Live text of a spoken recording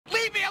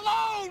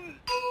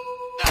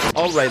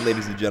Alright,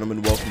 ladies and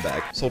gentlemen, welcome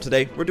back. So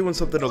today, we're doing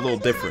something a little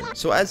different.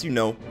 So as you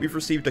know, we've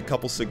received a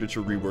couple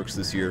signature reworks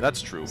this year. That's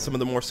true. Some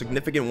of the more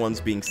significant ones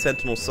being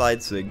Sentinel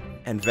side sig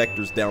and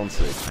Vector's down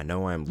sig. I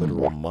know I am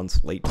literal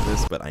months late to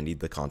this, but I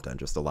need the content,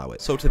 just allow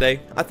it. So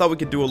today, I thought we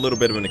could do a little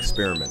bit of an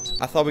experiment.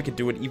 I thought we could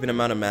do an even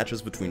amount of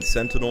matches between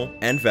Sentinel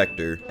and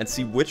Vector and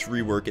see which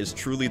rework is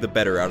truly the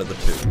better out of the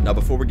two. Now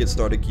before we get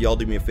started, can y'all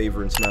do me a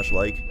favor and smash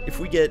like?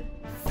 If we get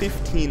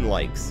 15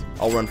 likes,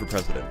 I'll run for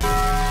president.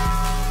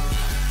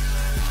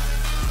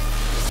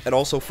 And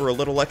also, for a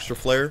little extra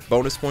flair,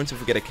 bonus points if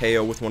we get a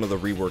KO with one of the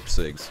reworked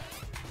SIGs.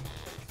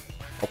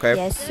 Okay?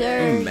 Yes,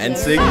 sir. End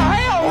SIG.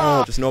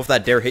 Oh, just know if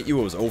that dare hit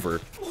you, it was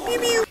over.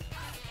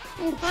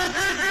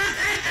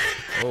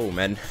 Oh,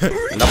 man. Enough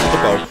of the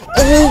bow.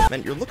 Oh!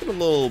 Man, you're looking a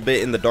little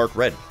bit in the dark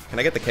red. Can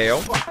I get the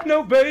KO?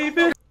 No,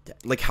 baby.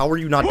 Like, how are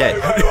you not dead?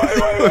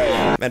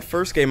 Man,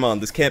 first game on,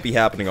 this can't be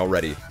happening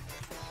already.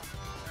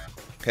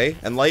 Okay,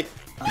 and light.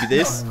 Do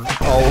this.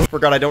 Oh,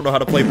 forgot I don't know how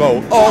to play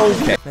bow. Oh,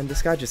 okay. Man,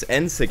 this guy just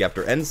end sig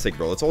after end sig,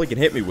 bro. That's all he can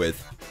hit me with.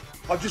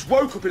 I just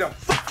woke up in a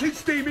fucking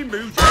steaming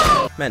mood.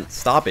 Man,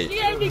 stop it.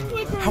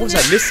 How is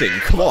that missing?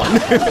 Come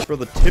on. Bro,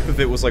 the tip of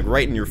it was like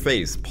right in your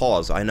face.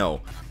 Pause, I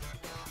know.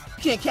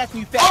 You can't catch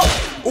me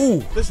fast.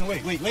 Ooh. Listen,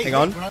 wait. Hang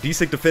on.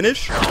 D-sig to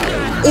finish.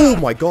 Oh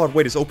my god,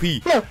 wait, it's OP.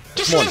 No,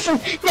 just Come on. listen.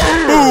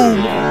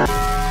 No.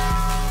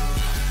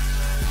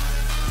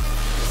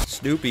 Boom.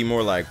 Snoopy,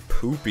 more like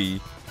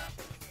poopy.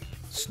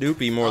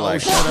 Snoopy, more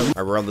like... Alright,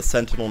 we're on the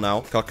Sentinel now.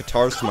 Got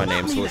guitars to my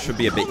name, so it should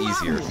be a bit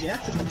easier.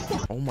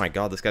 Oh my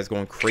god, this guy's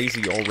going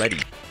crazy already.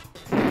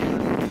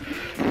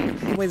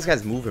 The way this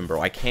guy's moving,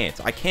 bro, I can't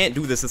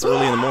do this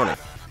early in the morning.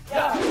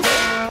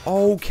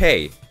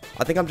 Okay.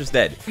 I think I'm just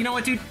dead. You know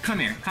what, dude? Come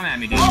here. Come at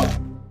me, dude.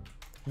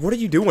 What are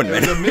you doing,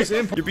 man?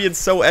 You're being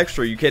so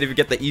extra, you can't even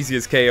get the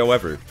easiest KO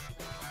ever.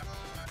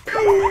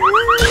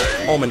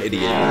 Oh, I'm an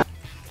idiot.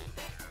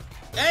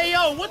 Hey,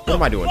 yo, what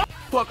am I doing?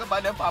 fuck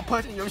about that by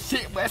punching your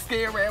shit, but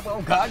scared rap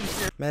on God, you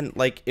shit. Man,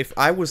 like, if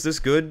I was this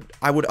good,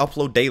 I would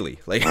upload daily.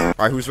 Like,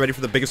 alright, who's ready for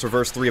the biggest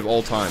reverse 3 of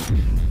all time?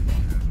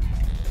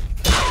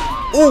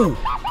 Ooh!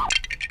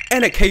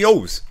 And it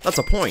KOs. That's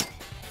a point.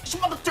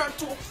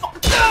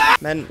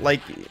 Man,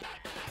 like,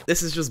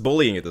 this is just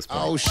bullying at this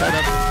point. Oh, shut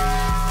up.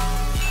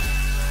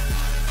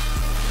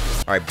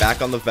 Alright,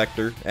 back on the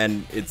Vector,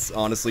 and it's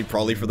honestly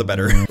probably for the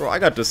better. Bro, I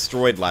got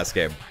destroyed last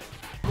game.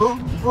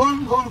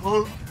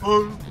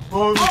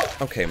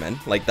 Okay, man.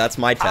 Like, that's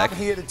my tech. I'm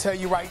here to tell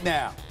you right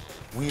now,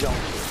 we don't.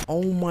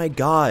 Oh my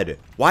god.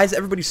 Why is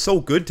everybody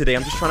so good today?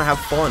 I'm just trying to have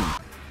fun.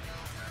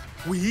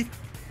 Oh,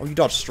 you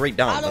dodged straight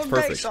down. That's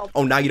perfect.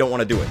 Oh, now you don't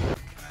want to do it.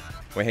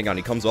 Wait, hang on.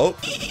 He comes up.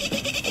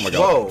 Oh my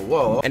god.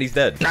 Whoa. And he's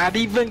dead. Not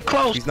even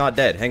close. He's not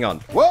dead. Hang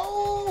on.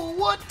 Whoa,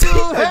 what the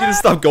hell? I need to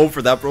stop going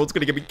for that, bro. It's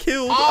gonna get me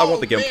killed. I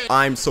want the gimp.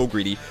 I'm so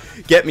greedy.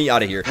 Get me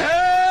out of here.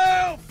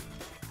 Help!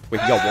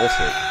 Wait, he got wall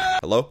hit.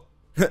 Hello?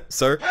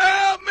 Sir?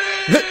 Help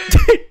me!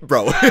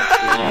 Bro.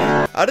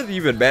 How did he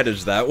even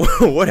manage that?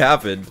 What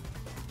happened?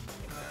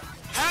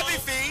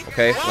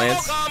 Okay,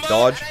 Lance,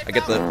 dodge. I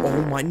get the...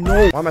 Oh my...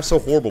 No! Why am I so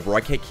horrible, bro?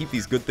 I can't keep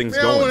these good things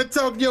going. I want to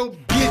talk your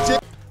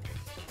bitch.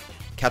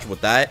 Catch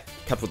with that.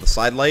 Catch with the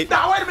side light.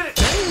 Now, wait a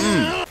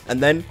minute.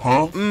 And then...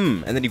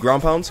 And then he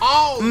ground pounds.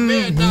 Oh,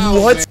 man,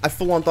 no, what? Man. I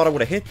full on thought I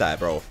would have hit that,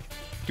 bro.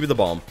 Give me the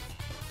bomb.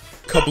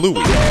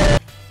 Kablooey.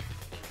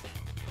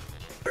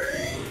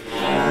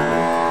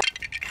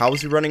 How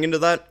is he running into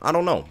that? I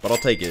don't know, but I'll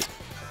take it.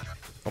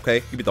 Okay,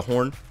 give me the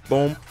horn.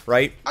 Boom,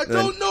 right? I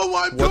don't know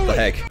what I'm doing. What the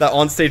heck? That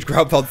onstage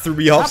ground pound threw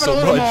me off so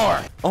much.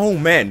 More. Oh,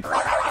 man.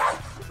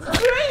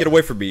 Get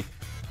away from me.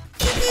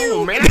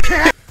 Oh, man.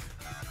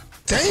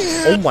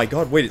 Damn. Oh my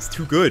god, wait, it's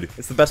too good.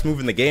 It's the best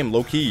move in the game,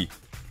 low-key.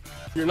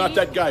 You're not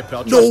that guy,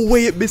 pal. No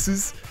way it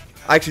misses.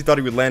 I actually thought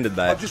he would landed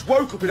that. I just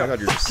woke up in a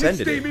fucking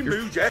steaming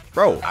mood, yeah?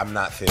 Bro, I'm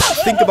not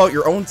finished. Think about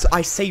your own...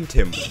 I saved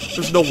him.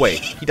 There's no way.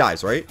 He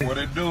dies, right? What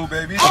it do,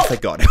 baby? Oh,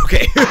 thank god.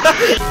 Okay.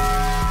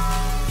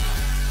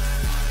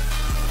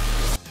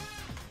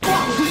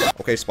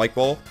 Okay, spike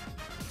ball.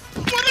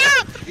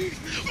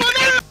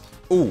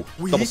 Ooh,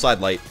 double side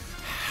light.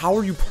 How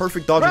are you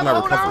perfect dodging my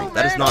recovery?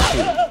 That is not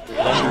cool.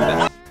 Don't do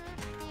that.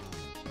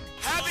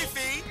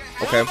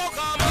 Okay.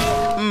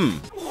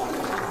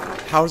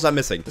 How is that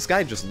missing? This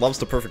guy just loves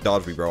to perfect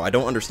dodge me, bro. I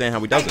don't understand how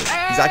he does it.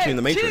 He's actually in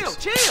the Matrix.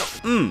 Chill.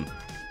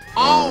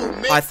 Oh,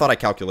 man. I thought I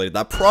calculated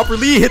that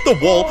properly. Hit the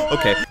wall.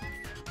 Okay.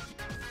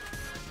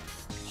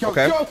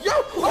 Okay.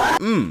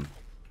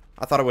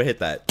 I thought I would hit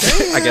that.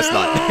 I guess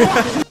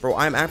not. Bro,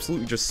 I'm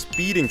absolutely just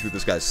speeding through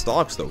this guy's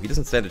stocks, though. He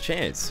doesn't stand a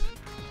chance.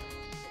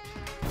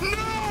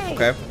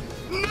 Okay.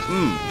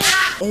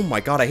 Oh my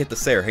god, I hit the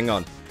Sair. Hang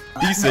on.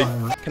 D-sig.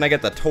 Can I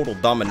get the total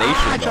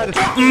domination, though?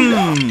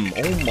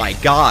 Oh my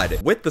god.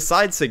 With the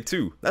side sig,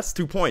 too. That's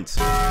 2 points.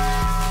 Come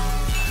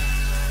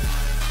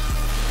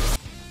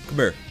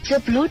here. The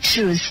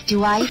Bluetooth,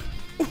 do I?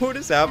 What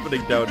is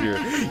happening down here?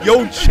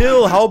 Yo,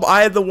 chill. How am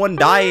I the one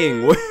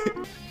dying?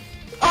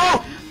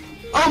 Oh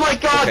my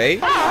god! Okay.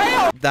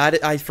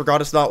 That I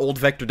forgot it's not old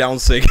Vector down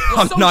sig.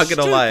 I'm not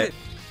gonna lie.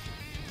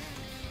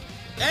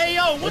 Hey,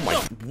 yo, what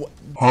What?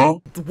 Huh?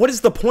 What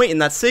is the point in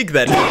that sig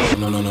then?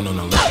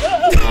 No.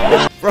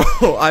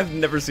 Bro, I've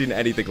never seen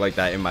anything like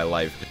that in my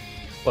life.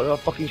 What the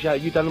fucking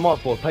shit you done the mic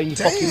for? Playing your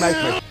fucking mouth,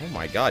 man. Oh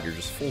my god, you're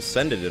just full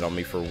sending it on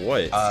me for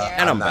what?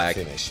 And I'm back.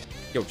 Finished.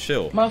 Yo,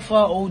 chill. My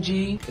fault, OG.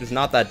 It is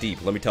not that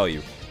deep, let me tell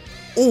you.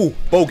 Ooh,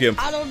 bow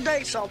gimp. I don't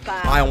think so,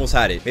 pal. I almost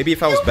had it. Maybe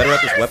if I was better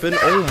at this weapon.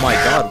 Oh my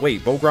god,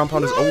 wait, bow ground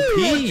pound is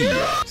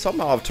OP.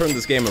 Somehow I've turned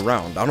this game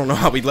around. I don't know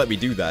how he'd let me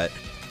do that.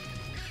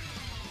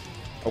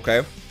 Okay,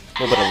 a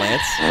little bit of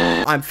lance.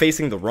 I'm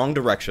facing the wrong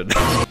direction.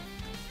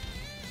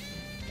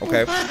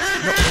 Okay. No,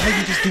 why are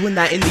you just doing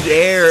that in the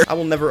air? I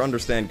will never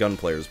understand gun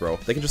players, bro.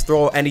 They can just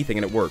throw anything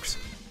and it works.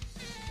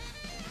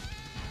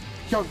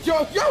 Yo.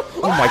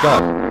 Oh my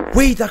god.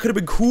 Wait, that could have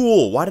been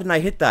cool. Why didn't I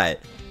hit that?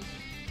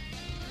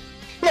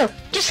 No,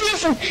 just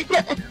listen. No.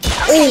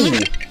 Oh!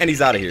 And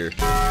he's out of here.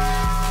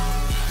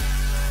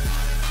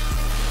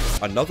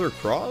 Another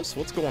cross?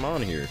 What's going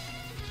on here?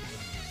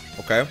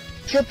 Okay.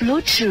 The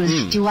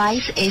Bluetooth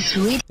device is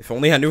ready. If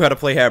only I knew how to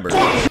play hammer.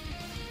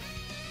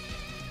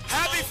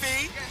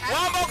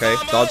 Okay,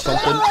 dodge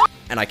something.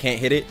 And I can't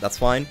hit it. That's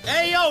fine.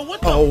 Hey, yo, what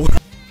Oh.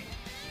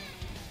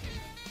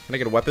 Can I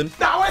get a weapon?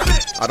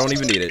 I don't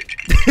even need it.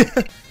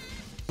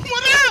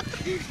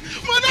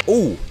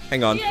 Oh,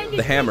 hang on.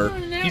 The hammer.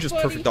 You just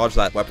perfect dodged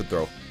that weapon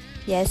throw.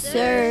 Yes,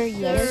 sir.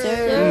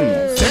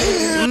 Yes,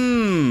 sir.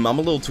 I'm a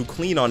little too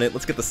clean on it.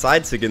 Let's get the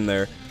side sig in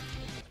there.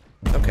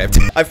 Okay.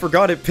 I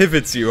forgot it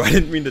pivots you. I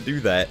didn't mean to do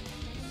that.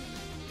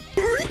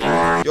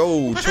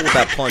 Yo, chill with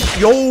that punch.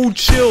 Yo,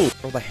 chill.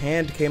 Bro, the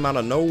hand came out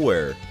of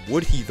nowhere.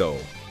 Would he, though?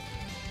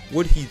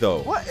 Would he,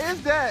 though? What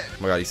is that?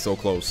 Oh my god, he's so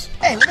close.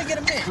 Hey, let me get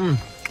him in.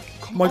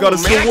 Oh my god, it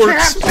still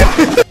works.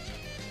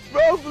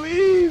 Bro,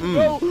 please,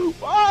 bro.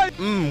 Why?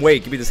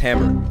 Wait, give me this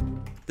hammer.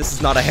 This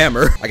is not a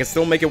hammer. I can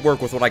still make it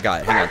work with what I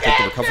got. Hang on, take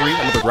the recovery,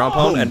 another ground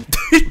pound, and...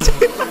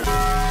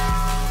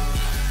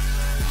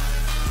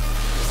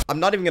 I'm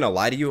not even gonna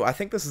lie to you, I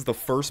think this is the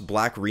first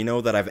black Reno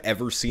that I've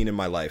ever seen in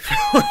my life.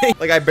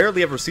 Like, I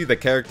barely ever see the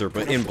character,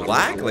 but in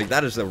black, like,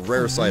 that is a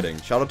rare sighting.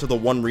 Shout out to the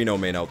one Reno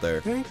main out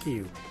there. Thank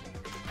you.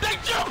 They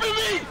jumping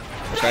me.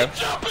 Okay.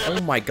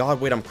 Oh my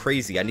god, wait, I'm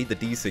crazy. I need the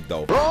D-Sig,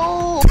 though.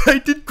 Bro. I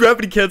did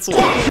gravity cancel.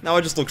 Now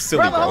I just look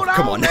silly, bro.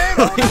 Come on.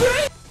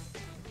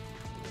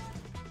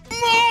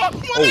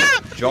 Oh,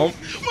 jump.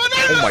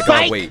 Oh my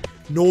god, wait.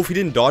 No, if he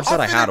didn't dodge that,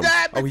 I had him.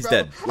 Oh, he's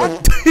dead.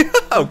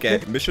 Okay,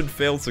 mission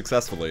failed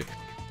successfully.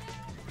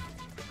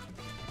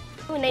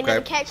 When they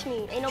never catch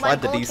me. Ain't nobody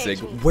Tried the gonna D-Sig.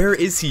 catch me. Where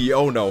is he?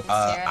 Oh no.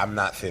 I'm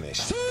not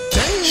finished.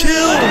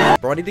 Chill!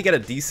 Bro, I need to get a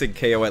D-Sig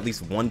KO at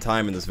least one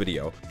time in this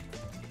video.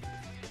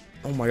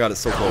 Oh my god, it's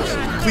so close.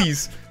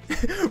 Please.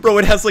 Bro,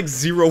 it has like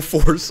 0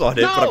 force on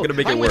it, but I'm gonna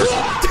make it work.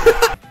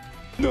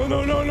 No.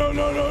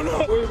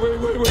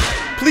 Wait.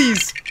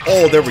 Please!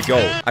 Oh, there we go.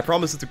 I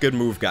promise it's a good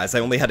move, guys.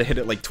 I only had to hit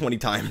it like 20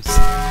 times.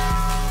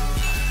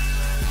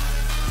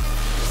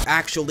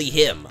 Actually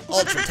him.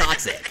 Ultra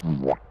toxic.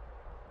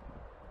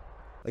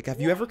 Like,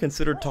 have you ever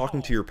considered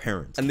talking to your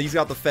parents? And he's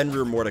got the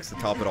Fenrir Mordex to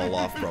top it all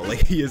off, bro.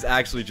 Like, he is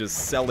actually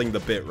just selling the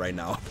bit right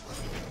now.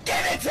 Give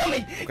it to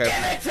me. Okay. Give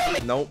it to me.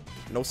 Nope.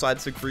 No side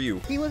sig for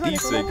you.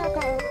 D-Sig.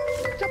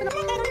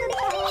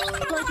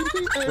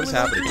 What is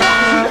happening?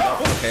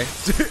 Okay.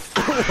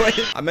 Wait.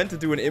 I meant to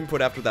do an input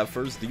after that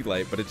first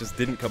D-Light, but it just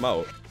didn't come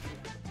out.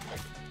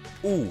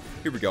 Ooh,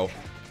 here we go.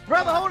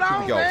 Brother, hold on,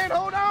 Here we go. man.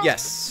 Hold on.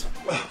 Yes.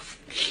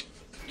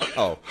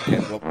 Oh, okay,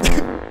 well.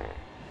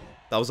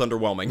 That was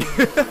underwhelming.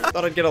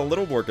 Thought I'd get a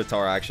little more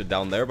guitar action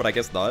down there, but I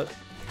guess not.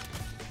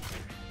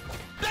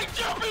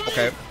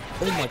 Okay.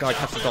 Oh my god,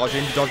 catch the dodge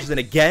in. He dodges in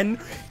again.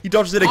 He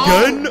dodges it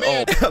again.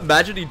 Oh,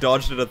 imagine he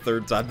dodged it a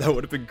third time. That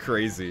would have been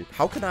crazy.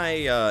 How can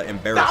I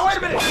embarrass this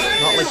guy?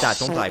 Not like that.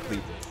 Don't die,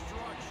 please.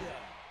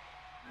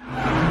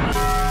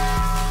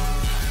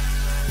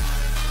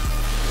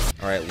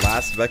 Alright,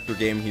 last vector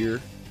game here.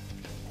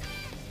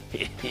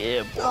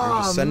 Yeah, boy.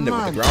 I'm just sending it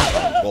with the ground.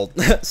 Well,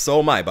 so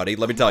am I, buddy.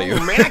 Let me tell you.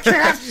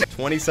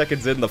 20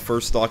 seconds in, the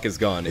first stock is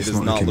gone. It is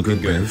not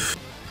looking good.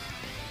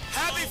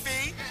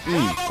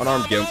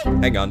 Unarmed gimp.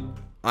 Hang on.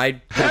 I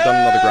could have done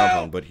another ground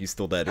pound, but he's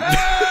still dead.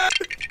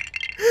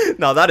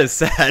 Now that is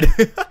sad.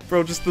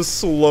 Bro, just the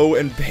slow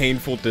and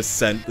painful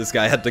descent this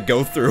guy had to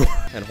go through.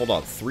 And hold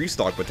on, 3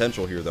 stock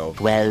potential here, though.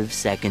 12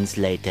 seconds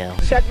later.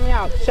 Check me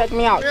out. Check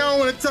me out. I don't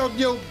want to talk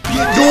yo.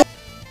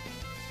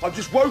 I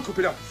just woke up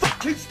in a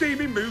fucking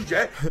steaming mood,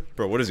 yeah?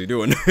 Bro, what is he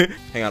doing?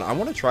 Hang on, I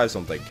want to try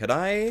something. Can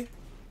I?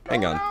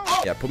 Hang on.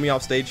 Yeah, put me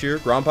off stage here.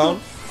 Ground pound.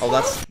 Oh,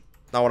 that's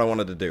not what I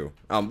wanted to do.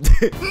 No!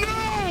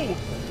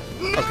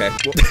 Okay.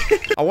 Well,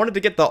 I wanted to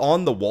get the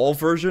on the wall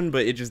version,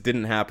 but it just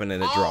didn't happen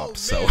and it dropped,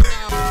 so.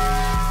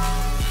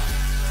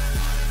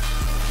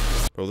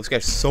 Bro, this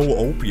guy's so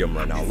opium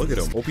right now. Look at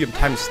him. Opium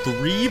times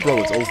 3?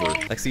 Bro, it's over.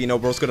 Next thing you know,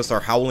 bro's gonna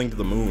start howling to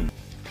the moon.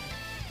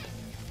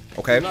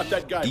 Okay. You're not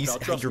that guy, pal,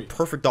 trust you're me.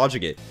 perfect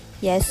dodging it.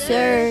 Yes,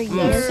 sir.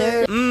 Yes,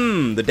 sir.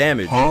 The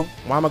damage. Huh?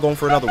 Why am I going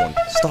for another one?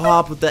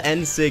 Stop with the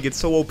N-Sig. It's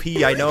so OP,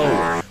 I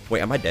know.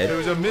 Wait, am I dead? It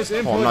was a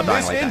misinput. Oh, I'm not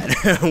dying like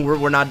that.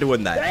 we're not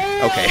doing that.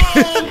 Okay.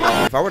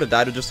 If I were to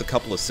die to just a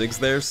couple of SIGs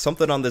there,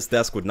 something on this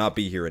desk would not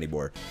be here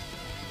anymore.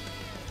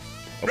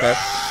 Okay.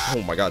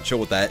 Oh my god, chill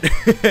with that.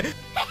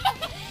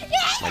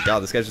 Oh my god,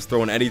 this guy's just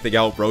throwing anything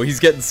out, bro.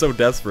 He's getting so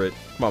desperate.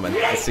 Come on, man.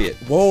 Let's see it.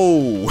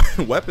 Whoa.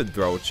 Weapon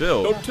throw.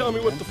 Chill. Don't tell me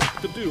what the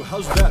fuck to do.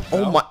 How's that,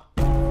 pal? Oh my.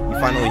 He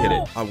finally hit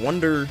it. I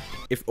wonder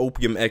if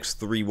Opium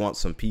X3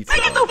 wants some pizza.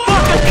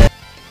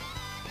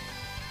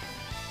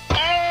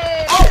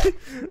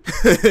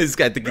 This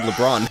guy thinking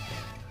LeBron.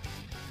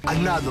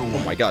 Another one.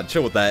 Oh my god,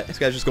 chill with that. This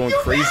guy's just going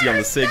crazy on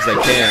the SIGs.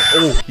 I can't.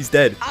 Oh, he's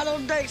dead. I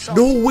don't think so.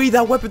 No way,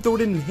 that weapon throw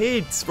didn't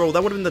hit, bro.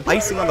 That would have been the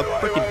icing on the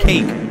freaking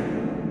cake.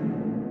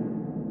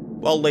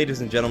 Well,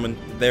 ladies and gentlemen,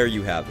 there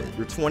you have it.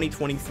 Your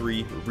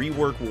 2023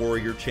 Rework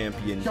Warrior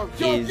champion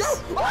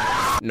is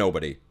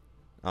nobody.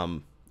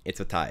 It's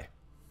a tie.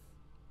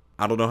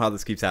 I don't know how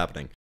this keeps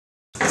happening.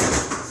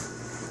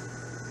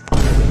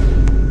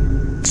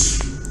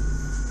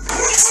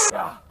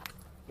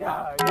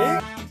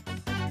 Yeah.